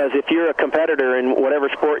 Right. Because because if you're a competitor in whatever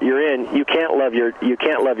sport you're in, you can't love your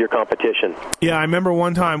competition. Yeah, I remember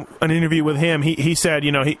one time an interview with him. He said,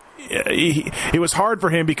 it was hard for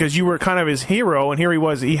him because you were kind of his hero, and here he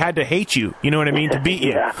was. He had to hate you. You know what I mean? To beat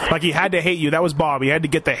you, like he had to hate you. That was Bob. He had to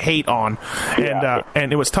get the hate on,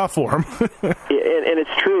 and it was tough for him. And it's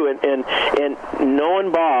true. And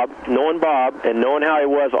knowing Bob, and knowing how he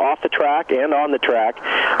was off the track and on the track,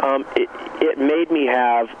 it made me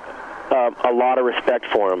have a lot of respect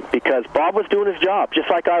for him, because Bob was doing his job just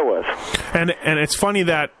like I was. And it's funny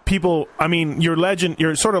that people, I mean,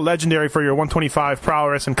 you're sort of legendary for your 125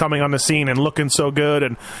 prowess and coming on the scene and looking so good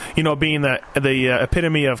and, being the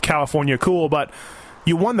epitome of California cool, but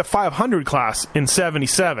you won the 500 class in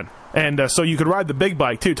 77. And so you could ride the big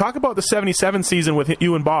bike, too. Talk about the 77 season with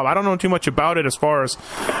you and Bob. I don't know too much about it as far as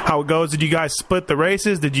how it goes. Did you guys split the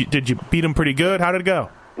races? Did you beat them pretty good? How did it go?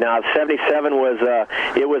 Now, 77 was a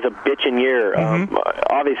bitchin' year.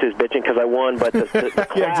 Obviously, it's bitchin' because I won, but the class,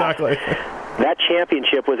 yeah, exactly. That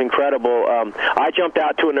championship was incredible. I jumped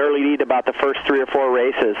out to an early lead about the first 3 or 4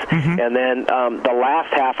 races, and then the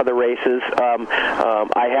last half of the races,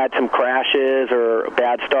 I had some crashes or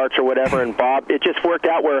bad starts or whatever, and Bob, it just worked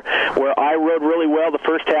out where I rode really well the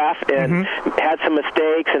first half and had some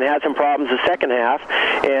mistakes and had some problems the second half,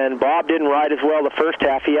 and Bob didn't ride as well the first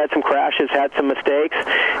half. He had some crashes, had some mistakes,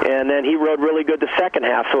 and then he rode really good the second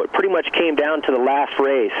half, so it pretty much came down to the last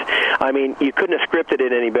race. I mean, you couldn't have scripted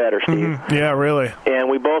it any better, Steve. Yeah, really. And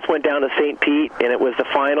we both went down to St. Pete, and it was the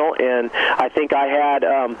final, and I think I had,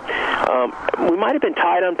 we might have been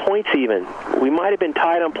tied on points even.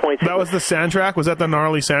 That was the sand track? Was that the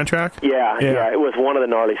gnarly sand track? Yeah, it was one of the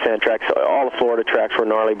gnarly sand tracks. All the Florida tracks were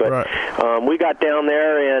gnarly, but we got down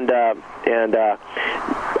there, and I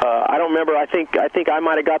don't remember. I think I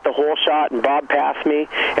might have got the whole shot, and Bob passed me,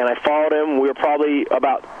 and I followed him. We were probably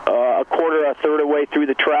about a third of the way through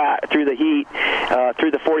the heat,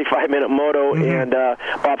 through the 45-minute moto, and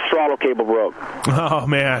Bob's throttle cable broke. Oh,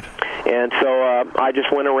 man. And so I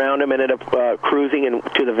just went around him, ended up cruising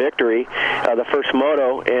to the victory, the first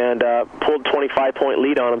moto, and pulled 25-point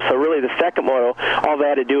lead on him. So really the second moto, all they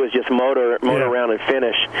had to do was just motor around and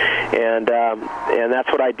finish. And that's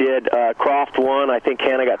what I did. Croft won. I think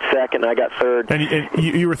Hanna got second, and I got third. And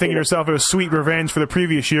you were thinking to yourself it was sweet revenge for the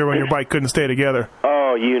previous year when your bike couldn't stay together.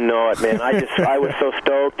 Oh, you know it, man. I was so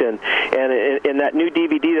stoked, and in that new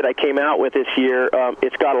DVD that I came out with this year,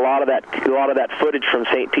 it's got a lot of that footage from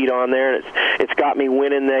St. Pete on there, and it's got me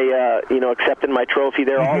winning accepting my trophy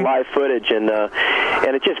there, all live footage, and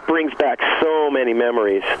it just brings back so many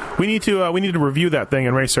memories. We need to review that thing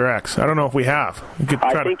in Racer X. I don't know if we have.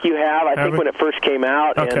 I think you have. I think when it first came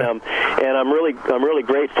out, okay. And I'm really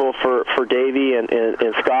grateful for Davey and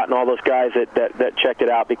Scott and all those guys that checked it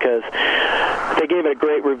out, because they gave it a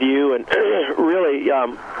great review, and really a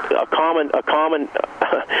common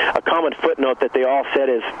footnote that they all said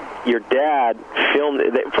is, your dad filmed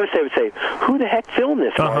it. First they would say, who the heck filmed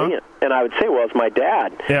this, Marty? And I would say, well, it's my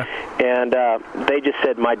dad. Yeah. And they just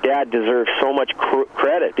said my dad deserves so much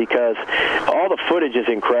credit, because all the footage is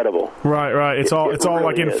incredible. Right. It's all really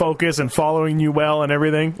like in focus and following you well and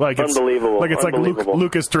everything. Like it's unbelievable. Like it's like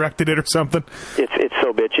Lucas directed it or something. It's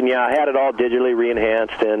so bitchin'. Yeah, I had it all digitally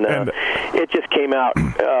re-enhanced, and it just came out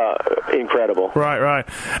incredible. Right.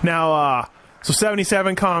 Now, so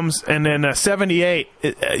 77 comes, and then 78,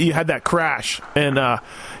 you had that crash in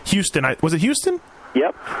Houston. Was it Houston?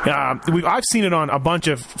 Yep. I've seen it on a bunch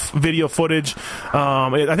of video footage.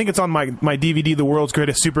 I think it's on my DVD, The World's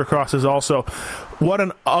Greatest Supercrosses also. What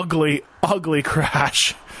an ugly, ugly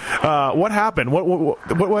crash. What happened?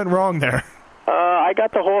 What went wrong there? I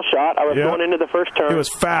got the whole shot. I was going into the first turn. It was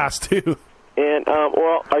fast, too. And,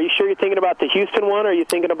 are you sure you're thinking about the Houston one, or are you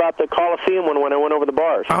thinking about the Coliseum one when I went over the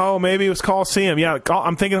bars? Oh, maybe it was Coliseum. Yeah,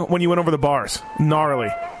 I'm thinking when you went over the bars. Gnarly.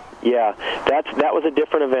 Yeah, that was a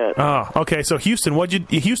different event. Oh, okay. So Houston,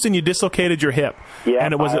 Houston, you dislocated your hip. Yeah,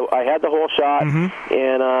 and I had the whole shot, and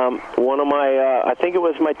one of my, I think it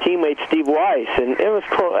was my teammate Steve Weiss, and it was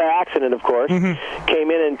an accident, of course,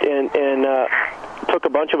 came in and took a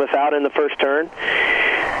bunch of us out in the first turn.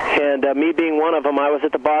 And me being one of them, I was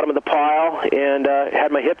at the bottom of the pile and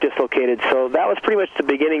had my hip dislocated. So that was pretty much the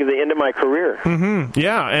beginning of the end of my career.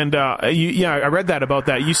 Yeah, and I read that about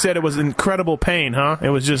that. You said it was incredible pain, huh? It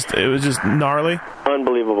was just gnarly.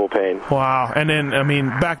 Unbelievable pain. Wow. And then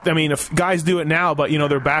if guys do it now, but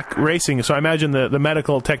they're back racing, so I imagine the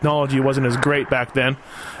medical technology wasn't as great back then.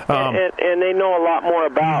 And they know a lot more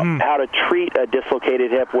about how to treat a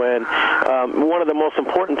dislocated hip. When one of the most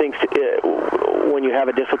important things when you have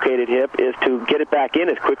a dislocated hip is to get it back in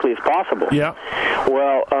as quickly as possible. Yeah.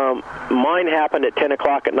 Well, mine happened at 10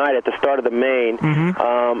 o'clock at night at the start of the main.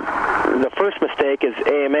 The first mistake is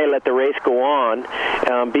AMA let the race go on.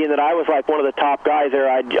 Being that I was like one of the top guys there,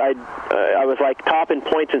 I was like top in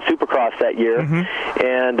points in Supercross that year,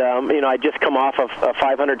 and I'd just come off of a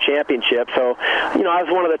 500 championship, so I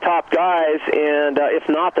was one of the top guys, and if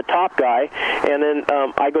not the top guy. And then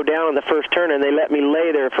I go down in the first turn, and they let me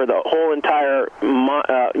lay there for the whole entire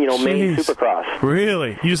main Supercross.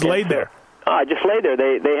 Really? You just laid there? I just laid there.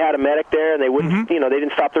 They had a medic there, and they wouldn't. They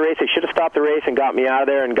didn't stop the race. They should have stopped the race and got me out of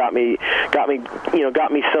there and got me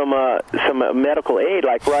some medical aid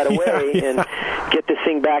like right away and get this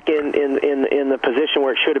thing back in the position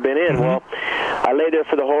where it should have been in. Well, I lay there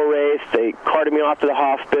for the whole race. They carted me off to the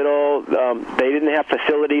hospital. They didn't have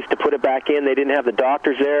facilities to put it back in. They didn't have the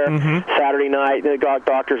doctors there. Saturday night, the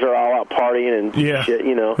doctors are all out partying and shit.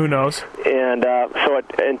 Who knows? And so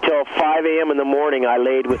until 5 a.m. in the morning, I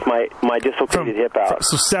laid with my dislocated hip out.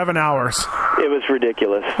 So 7 hours. It was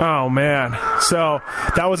ridiculous. Oh, man. So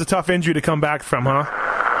that was a tough injury to come back from, huh?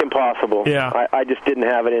 Impossible. Yeah. I just didn't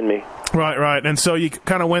have it in me. Right. And so you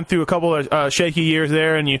kind of went through a couple of shaky years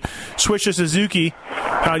there, and you switched to Suzuki,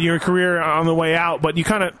 your career on the way out. But you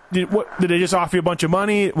kind of did they just offer you a bunch of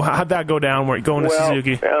money? How'd that go down? Going to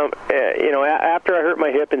Suzuki? After I hurt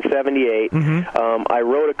my hip in '78, I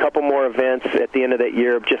rode a couple more events at the end of that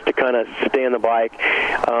year just to kind of stay on the bike.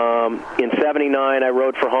 In '79, I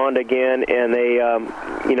rode for Honda again, and they,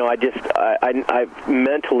 I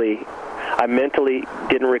mentally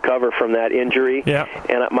didn't recover from that injury,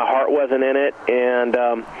 and my heart wasn't in it. And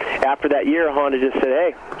after that year, Honda just said,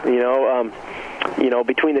 "Hey,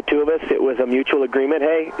 between the two of us, it was a mutual agreement.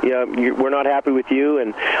 Hey, we're not happy with you,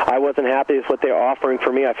 and I wasn't happy with what they were offering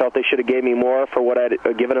for me. I felt they should have gave me more for what I'd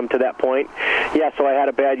given them to that point. Yeah, so I had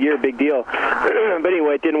a bad year, big deal. But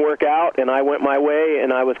anyway, it didn't work out, and I went my way,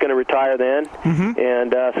 and I was going to retire then.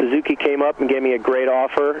 And Suzuki came up and gave me a great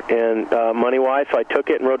offer, and money-wise, so I took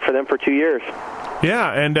it and rode for them for 2 years.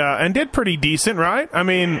 Yeah, and did pretty decent, right? I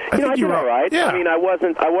mean, I think you were all right. Yeah. I mean, I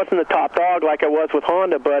wasn't the top dog like I was with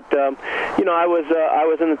Honda, but I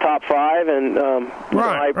was in the top 5, and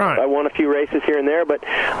I won a few races here and there. But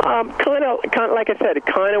kind of like I said, it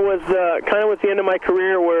kind of was the end of my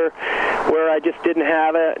career where I just didn't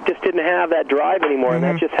have that drive anymore, and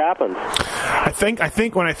that just happens. I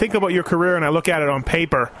think when I think about your career and I look at it on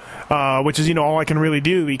paper, which is all I can really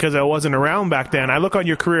do because I wasn't around back then. I look on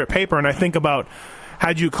your career at paper and I think about,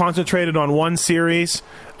 had you concentrated on one series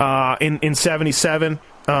in 77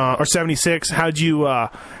 or 76, had you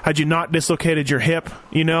not dislocated your hip,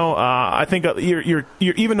 I think your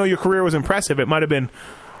even though your career was impressive, it might have been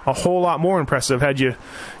a whole lot more impressive had you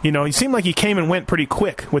seemed like you came and went pretty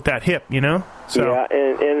quick with that hip, So. Yeah,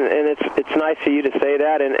 and it's nice for you to say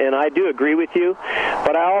that, and I do agree with you,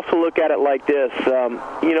 but I also look at it like this.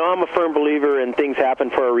 I'm a firm believer in things happen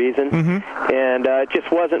for a reason, and it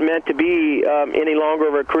just wasn't meant to be any longer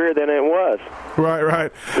of a career than it was.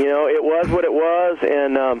 Right. It was what it was,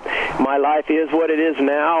 and my life is what it is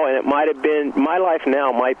now, and it might have been, my life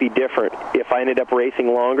now might be different if I ended up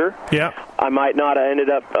racing longer. Yeah. I might not have ended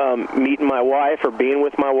up meeting my wife or being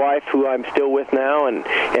with my wife, who I'm still with now, and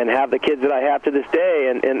have the kids that I have to this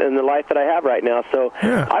day, and the life that I have right now. So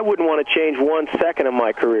I wouldn't want to change 1 second of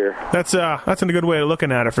my career. That's a good way of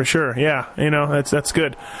looking at it, for sure. Yeah, that's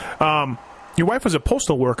good. Your wife was a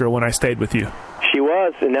postal worker when I stayed with you. She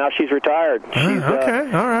was, and now she's retired.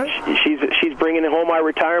 Okay, all right. She's bringing home my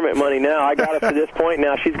retirement money now. I got it to this point.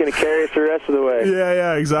 Now she's going to carry us the rest of the way.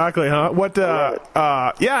 Yeah, exactly, huh?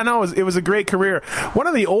 It was a great career. One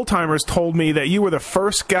of the old timers told me that you were the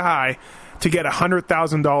first guy to get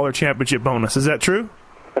 $100,000 championship bonus. Is that true?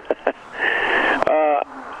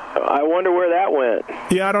 I wonder where that went.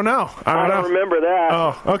 Yeah, I don't know. I don't remember that.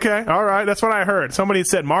 Oh, okay. All right. That's what I heard. Somebody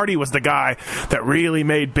said Marty was the guy that really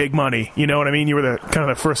made big money. You know what I mean? You were the kind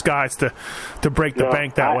of the first guys to break the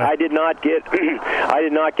bank that way. I did not get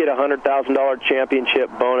 $100,000 championship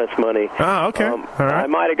bonus money. Oh, okay. All right. I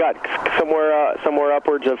might have got somewhere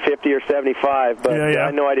upwards of 50 or 75, but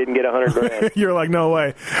I know I didn't get $100,000. You're like, no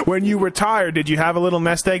way. When you retired, did you have a little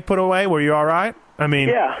nest egg put away? Were you all right? I mean,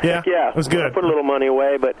 yeah, it was good. I put a little money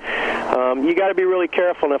away, but you got to be really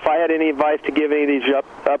careful. And if I had any advice to give any of these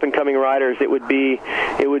up and coming riders, it would be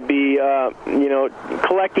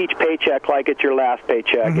collect each paycheck like it's your last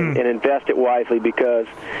paycheck, and invest it wisely, because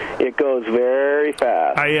it goes very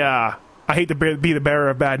fast. I hate to be the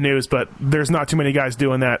bearer of bad news, but there's not too many guys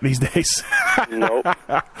doing that these days. Nope.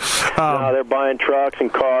 No, they're buying trucks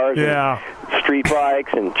and cars. And street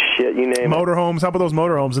bikes and shit, you name it. Motorhomes. How about those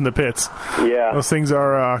motorhomes in the pits? Yeah. Those things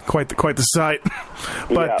are quite the sight.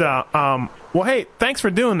 But, well, hey, thanks for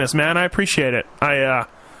doing this, man. I appreciate it.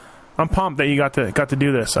 I'm pumped that you got to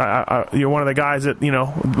do this. You're one of the guys that,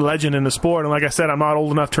 legend in the sport. And like I said, I'm not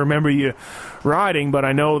old enough to remember you riding, but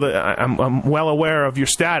I know that I'm well aware of your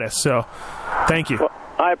status. So thank you. Well,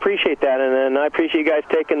 I appreciate that, and I appreciate you guys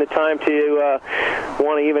taking the time to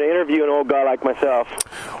want to even interview an old guy like myself.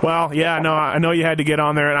 Well, yeah, no, I know you had to get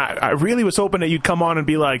on there, and I really was hoping that you'd come on and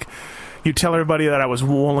be like, you tell everybody that I was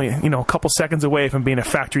only, a couple seconds away from being a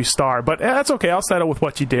factory star. But that's okay. I'll settle with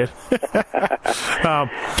what you did.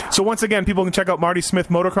 So once again, people can check out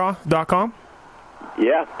MartySmithMotocross.com.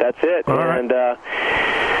 Yeah, that's it. All and right.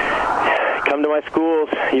 Come to my schools.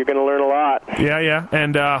 You're going to learn a lot. Yeah.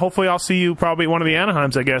 And hopefully I'll see you probably at one of the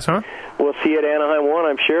Anaheims, I guess, huh? We'll see you at Anaheim 1,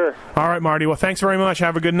 I'm sure. All right, Marty. Well, thanks very much.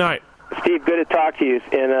 Have a good night. Steve, good to talk to you.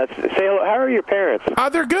 And say hello. How are your parents?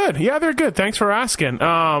 They're good. Yeah, they're good. Thanks for asking.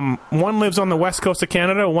 One lives on the west coast of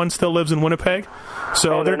Canada. One still lives in Winnipeg.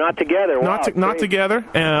 So they're not together. Wow, not together.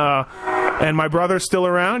 And my brother's still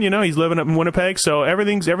around. He's living up in Winnipeg. So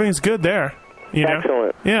everything's good there.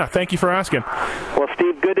 Excellent. Yeah. Thank you for asking. Well,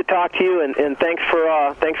 Steve, good to talk to you, and thanks for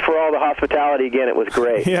all the hospitality again. It was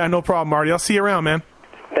great. Yeah, no problem, Marty. I'll see you around, man.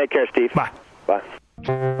 Take care, Steve. Bye. Bye.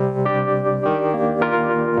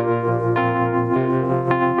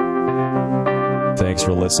 Thanks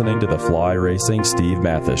for listening to the Fly Racing Steve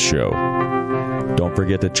Mathis Show. Don't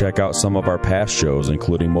forget to check out some of our past shows,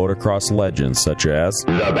 including motocross legends such as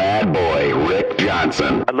The Bad Boy, Rick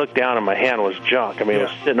Johnson. I looked down and my hand was junk. I mean, it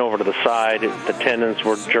was sitting over to the side. The tendons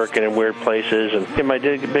were jerking in weird places. And my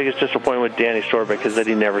biggest disappointment with Danny Storbeck is that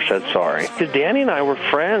he never said sorry. Because Danny and I were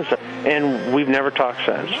friends, and we've never talked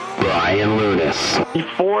since. Brian Lunas.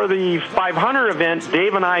 Before the 500 event,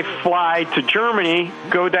 Dave and I fly to Germany,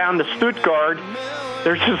 go down to Stuttgart.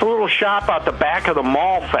 There's this little shop out the back of the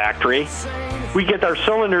mall factory. We get our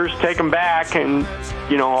cylinders, take them back, and,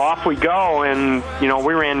 off we go. And,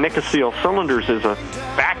 we ran Nicosil cylinders as a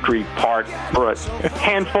factory part for a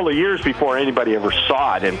handful of years before anybody ever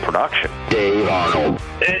saw it in production. Dave Arnold.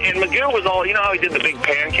 And McGill was all, how he did the big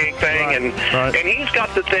pancake thing, and he's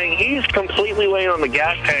got the thing, he's completely laying on the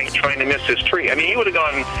gas tank trying to miss his tree. I mean, he would have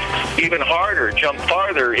gone even harder, jumped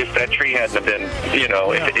farther if that tree hadn't have been, if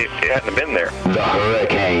it hadn't have been there. The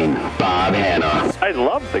Hurricane, Bob Hanna. I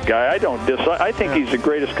love the guy. I don't dislike. I think he's the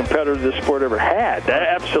greatest competitor this sport ever had.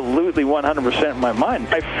 Absolutely 100% in my mind.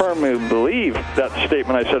 I firmly believe that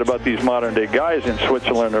statement I said about these modern-day guys in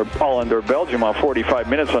Switzerland or Holland or Belgium on 45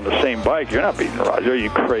 minutes on the same bike. You're not beating Roger. Are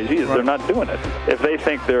you crazy? They're not doing it. If they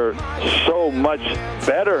think they're so much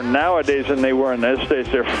better nowadays than they were in those days,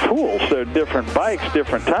 they're fools. They're different bikes,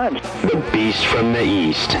 different times. The Beast from the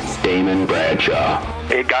East, Damon Bradshaw.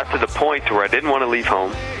 It got to the point where I didn't want to leave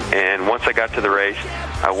home, and once I got to the race,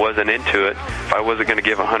 I wasn't into it. If I wasn't going to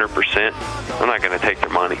give 100%, I'm not going to take their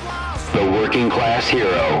money. The working class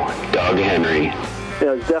hero, Doug Henry. It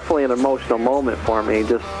was definitely an emotional moment for me,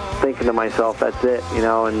 just thinking to myself, that's it,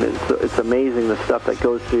 and it's amazing the stuff that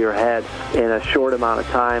goes through your head in a short amount of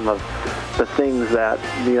time of the things that,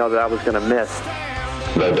 that I was going to miss.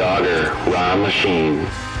 The Dogger, Ron Lachine.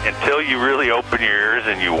 Until you really open your ears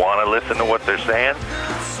and you want to listen to what they're saying,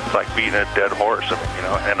 it's like beating a dead horse.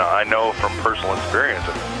 And I know from personal experience,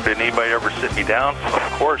 did anybody ever sit me down? Of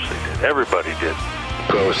course they did. Everybody did.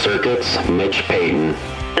 Pro Circuits, Mitch Payton.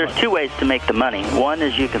 There's two ways to make the money. One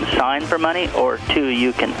is you can sign for money, or two,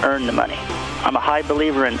 you can earn the money. I'm a high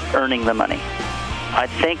believer in earning the money. I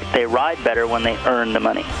think they ride better when they earn the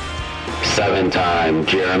money. 7-time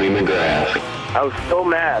Jeremy McGrath. I was so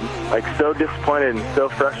mad, so disappointed and so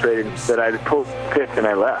frustrated that I pulled pick and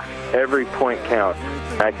I left. Every point counts.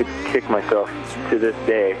 I could kick myself to this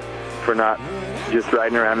day for not just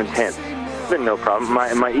riding around in tents. It's been no problem.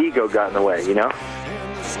 My ego got in the way,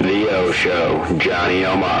 The O Show, Johnny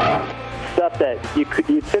O'Mara. Stuff that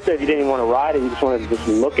you'd sit there, you didn't even want to ride it, you just wanted to just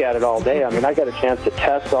look at it all day. I mean, I got a chance to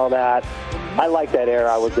test all that. I like that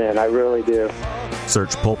era I was in, I really do.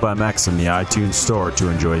 Search Pulp MX in the iTunes store to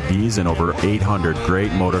enjoy these and over 800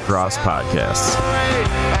 great motocross podcasts.